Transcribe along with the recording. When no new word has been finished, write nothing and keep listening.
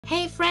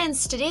Hey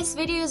friends, today's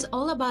video is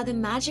all about the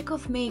magic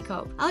of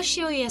makeup. I'll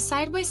show you a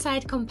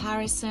side-by-side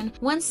comparison.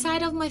 One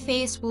side of my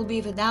face will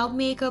be without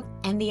makeup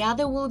and the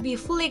other will be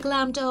fully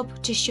glammed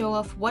up to show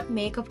off what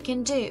makeup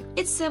can do.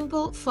 It's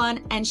simple,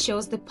 fun, and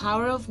shows the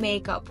power of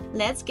makeup.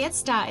 Let's get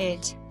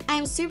started.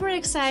 I'm super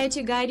excited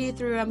to guide you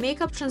through a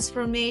makeup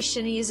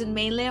transformation using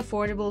mainly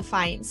affordable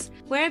finds.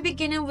 We're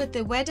beginning with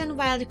the Wet n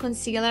Wild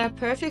concealer,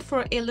 perfect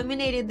for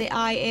illuminating the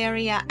eye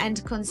area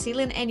and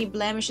concealing any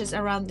blemishes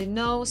around the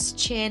nose,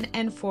 chin,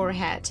 and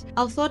forehead.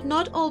 Although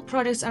not all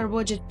products are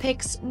budget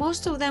picks,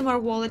 most of them are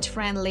wallet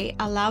friendly,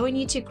 allowing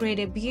you to create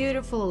a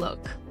beautiful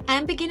look.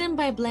 I'm beginning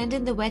by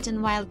blending the Wet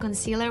n Wild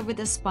concealer with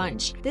a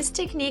sponge. This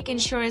technique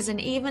ensures an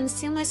even,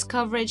 seamless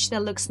coverage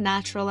that looks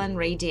natural and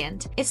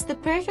radiant. It's the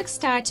perfect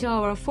start to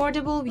our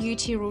affordable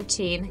beauty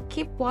routine.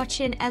 Keep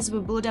watching as we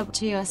build up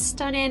to a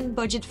stunning,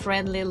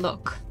 budget-friendly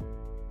look.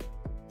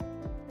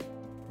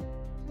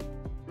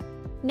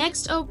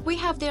 Next up, we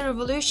have the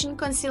Revolution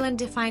Conceal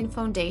Define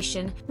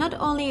foundation. Not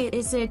only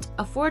is it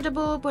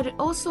affordable, but it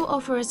also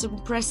offers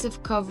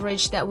impressive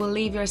coverage that will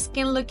leave your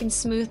skin looking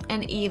smooth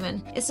and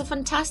even. It's a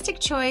fantastic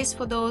choice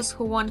for those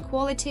who want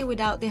quality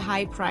without the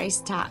high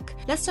price tag.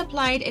 Let's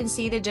apply it and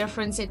see the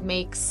difference it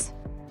makes.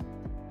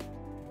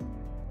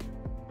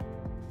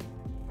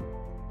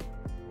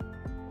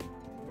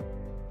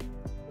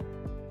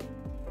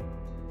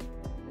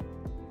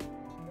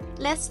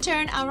 Let's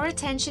turn our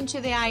attention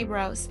to the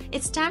eyebrows.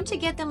 It's time to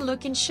get them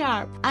looking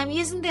sharp. I'm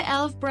using the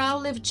e.l.f. Brow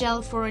Lift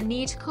Gel for a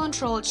neat,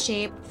 controlled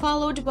shape,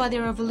 followed by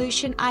the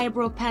Revolution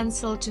Eyebrow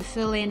Pencil to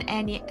fill in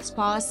any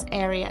sparse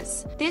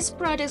areas. These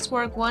products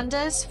work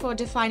wonders for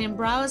defining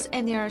brows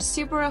and they are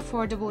super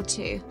affordable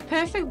too.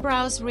 Perfect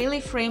brows really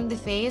frame the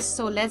face,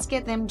 so let's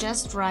get them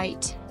just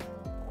right.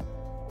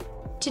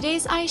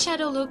 Today's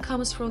eyeshadow look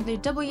comes from the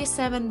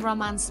W7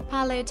 Romance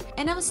palette,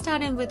 and I'm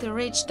starting with a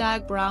rich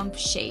dark brown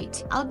shade.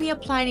 I'll be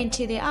applying it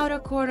to the outer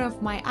corner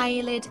of my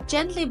eyelid,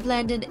 gently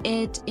blending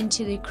it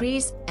into the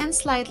crease and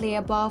slightly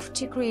above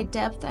to create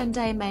depth and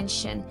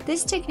dimension.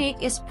 This technique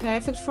is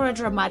perfect for a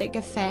dramatic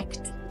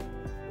effect.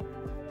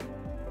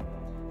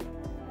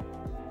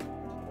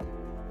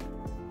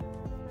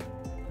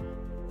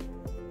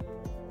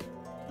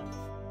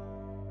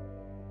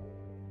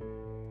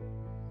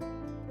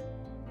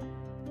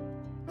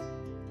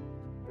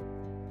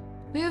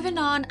 Moving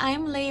on, I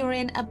am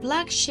layering a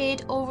black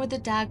shade over the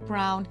dark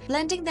brown,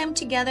 blending them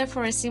together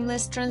for a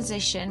seamless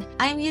transition.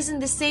 I am using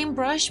the same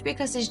brush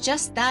because it's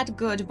just that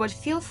good, but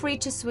feel free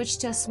to switch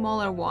to a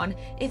smaller one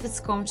if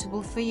it's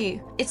comfortable for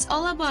you. It's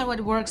all about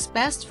what works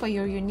best for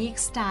your unique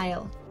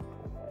style.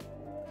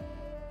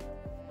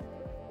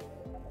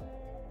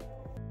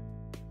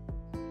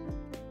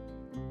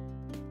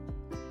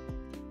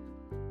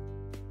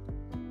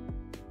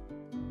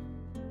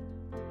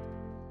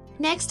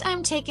 Next,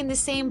 I'm taking the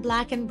same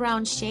black and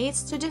brown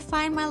shades to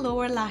define my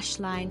lower lash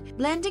line,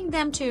 blending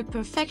them to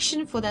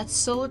perfection for that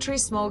sultry,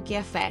 smoky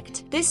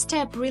effect. This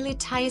step really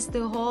ties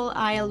the whole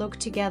eye look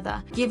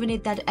together, giving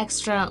it that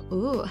extra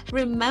ooh.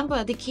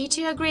 Remember, the key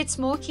to a great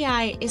smoky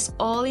eye is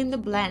all in the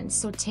blend,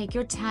 so take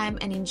your time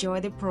and enjoy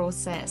the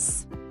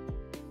process.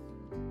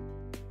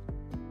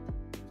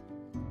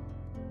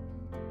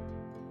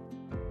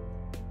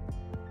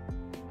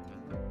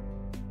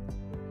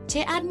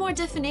 To add more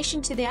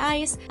definition to the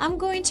eyes, I'm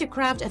going to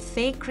craft a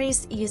fake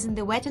crease using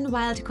the Wet n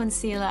Wild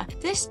concealer.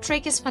 This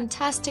trick is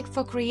fantastic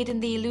for creating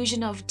the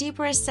illusion of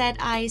deeper set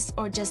eyes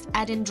or just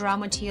adding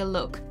drama to your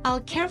look. I'll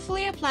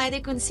carefully apply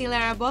the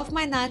concealer above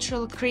my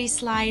natural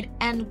crease line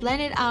and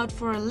blend it out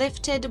for a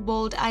lifted,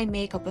 bold eye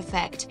makeup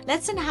effect.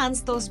 Let's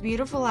enhance those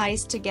beautiful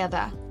eyes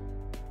together.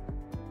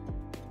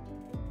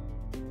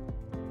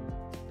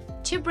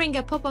 To bring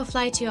a pop of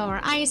light to our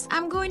eyes,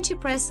 I'm going to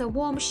press a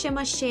warm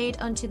shimmer shade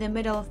onto the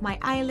middle of my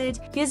eyelid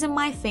using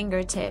my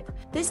fingertip.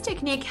 This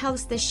technique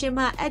helps the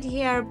shimmer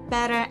adhere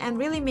better and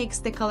really makes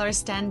the color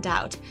stand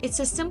out.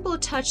 It's a simple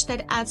touch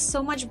that adds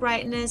so much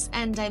brightness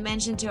and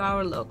dimension to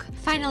our look.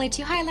 Finally,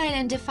 to highlight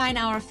and define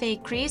our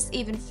fake crease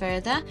even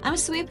further, I'm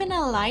sweeping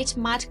a light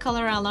matte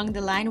color along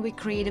the line we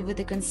created with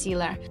the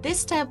concealer. This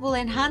step will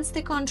enhance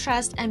the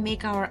contrast and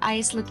make our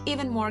eyes look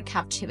even more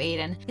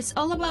captivating. It's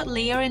all about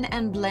layering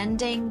and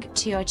blending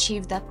to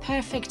achieve that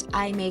perfect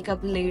eye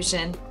makeup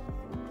illusion.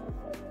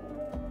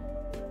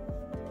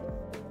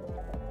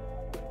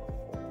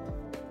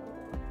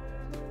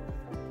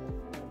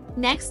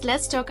 Next,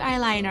 let's talk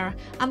eyeliner.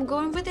 I'm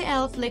going with the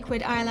e.l.f.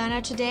 liquid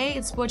eyeliner today.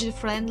 It's budget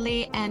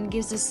friendly and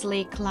gives a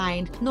sleek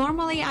line.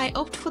 Normally, I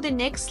opt for the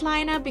NYX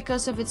liner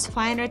because of its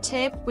finer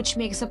tip, which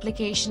makes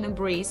application a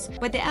breeze.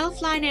 But the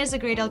e.l.f. liner is a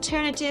great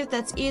alternative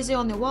that's easy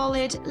on the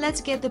wallet.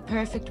 Let's get the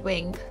perfect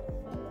wing.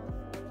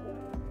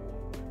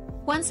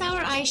 Once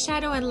our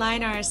eyeshadow and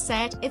liner are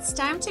set, it's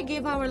time to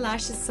give our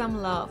lashes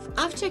some love.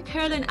 After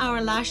curling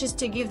our lashes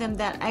to give them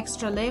that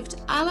extra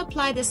lift, I'll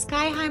apply the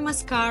Sky High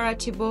mascara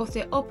to both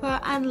the upper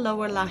and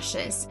lower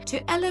lashes.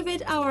 To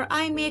elevate our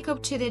eye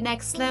makeup to the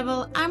next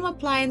level, I'm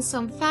applying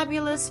some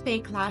fabulous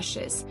fake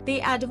lashes.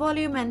 They add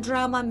volume and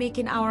drama,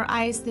 making our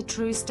eyes the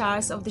true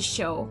stars of the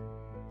show.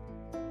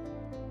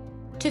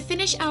 To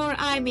finish our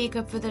eye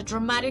makeup with a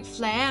dramatic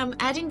flair, I'm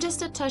adding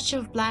just a touch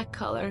of black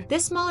color.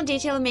 This small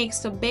detail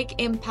makes a big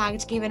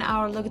impact, giving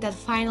our look that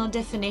final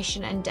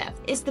definition and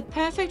depth. It's the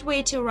perfect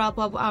way to wrap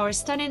up our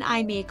stunning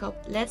eye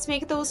makeup. Let's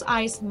make those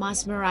eyes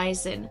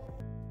mesmerizing.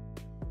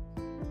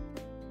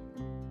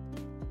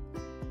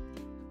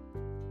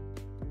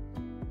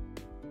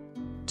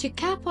 To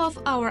cap off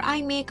our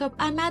eye makeup,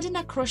 I'm adding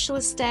a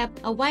crucial step,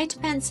 a white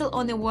pencil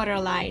on the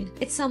waterline.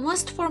 It's a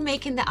must for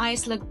making the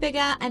eyes look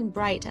bigger and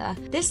brighter.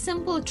 This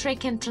simple trick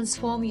can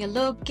transform your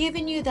look,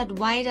 giving you that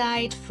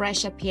wide-eyed,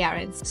 fresh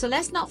appearance. So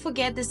let's not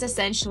forget this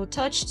essential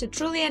touch to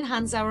truly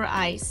enhance our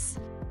eyes.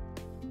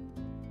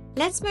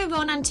 Let's move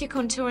on to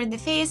contouring the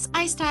face.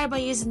 I start by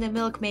using the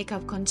Milk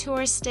Makeup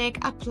Contour Stick,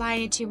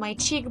 applying it to my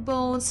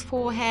cheekbones,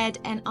 forehead,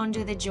 and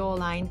under the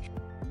jawline.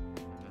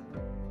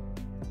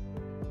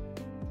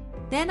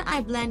 Then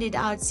I blend it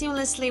out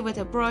seamlessly with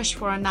a brush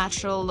for a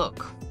natural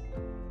look.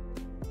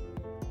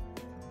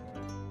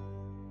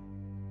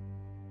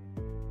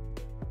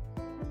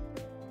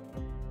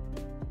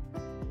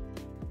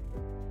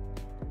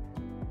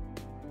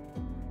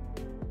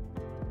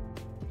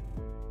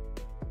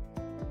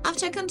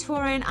 After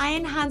contouring, I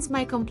enhance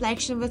my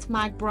complexion with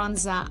MAC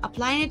bronzer,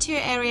 applying it to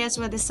areas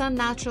where the sun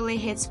naturally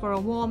hits for a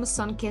warm,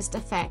 sun-kissed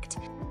effect.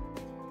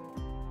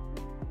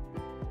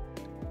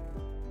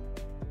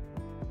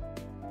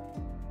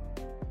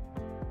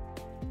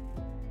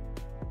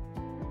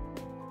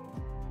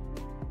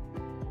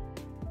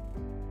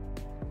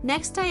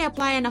 Next, I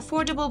apply an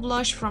affordable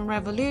blush from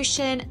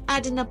Revolution,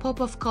 adding a pop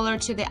of color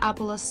to the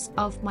apples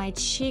of my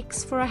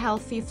cheeks for a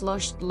healthy,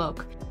 flushed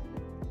look.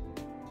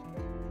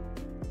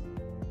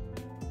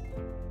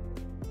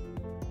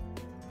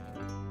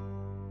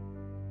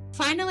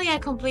 Finally, I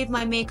complete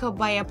my makeup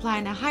by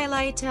applying a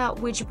highlighter,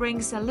 which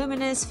brings a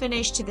luminous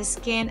finish to the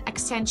skin,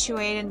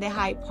 accentuating the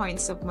high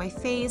points of my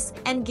face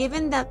and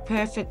giving that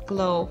perfect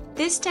glow.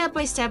 This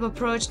step-by-step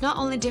approach not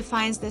only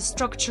defines the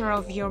structure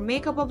of your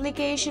makeup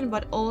application,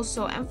 but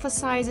also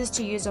emphasizes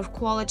the use of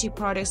quality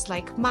products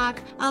like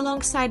MAC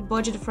alongside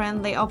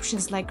budget-friendly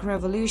options like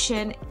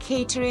Revolution,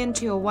 catering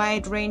to a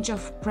wide range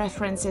of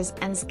preferences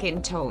and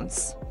skin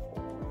tones.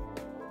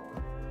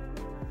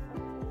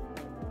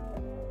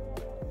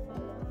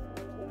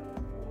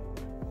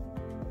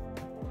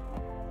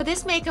 For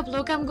this makeup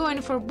look, I'm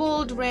going for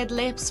bold red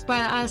lips,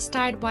 but I'll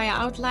start by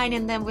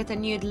outlining them with a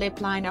nude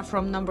lip liner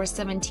from No.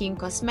 17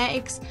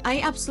 Cosmetics. I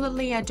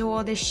absolutely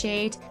adore this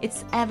shade.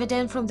 It's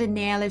evident from the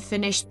nearly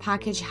finished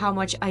package how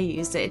much I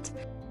use it.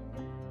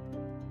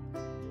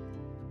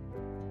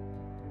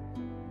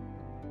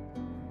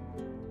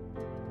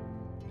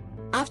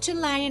 After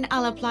lining,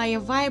 I'll apply a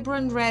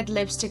vibrant red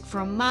lipstick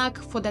from MAC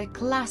for that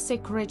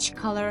classic rich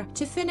color.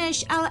 To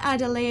finish, I'll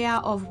add a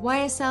layer of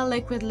YSL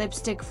liquid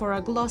lipstick for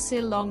a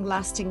glossy,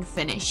 long-lasting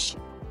finish.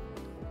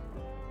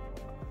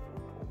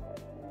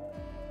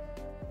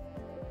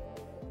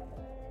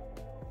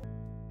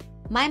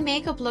 My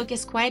makeup look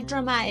is quite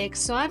dramatic,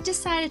 so I've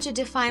decided to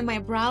define my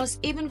brows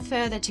even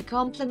further to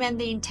complement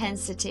the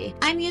intensity.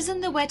 I'm using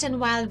the Wet n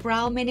Wild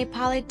Brow Mini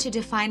Palette to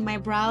define my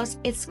brows.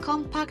 Its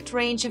compact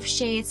range of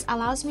shades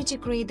allows me to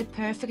create the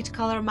perfect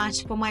color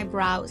match for my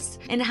brows,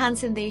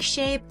 enhancing their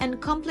shape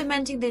and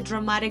complementing the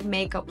dramatic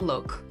makeup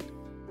look.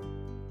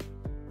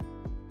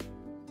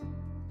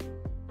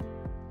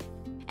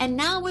 And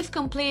now we've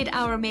completed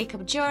our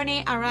makeup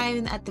journey,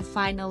 arriving at the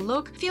final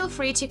look. Feel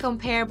free to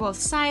compare both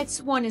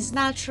sides. One is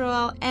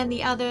natural and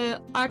the other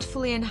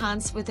artfully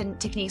enhanced with the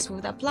techniques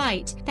we've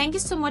applied. Thank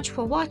you so much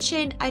for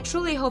watching. I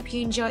truly hope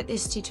you enjoyed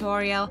this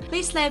tutorial.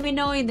 Please let me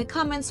know in the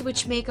comments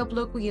which makeup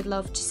look you'd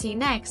love to see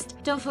next.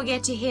 Don't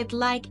forget to hit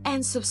like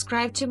and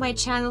subscribe to my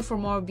channel for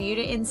more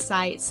beauty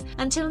insights.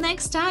 Until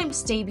next time,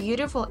 stay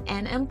beautiful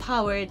and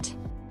empowered.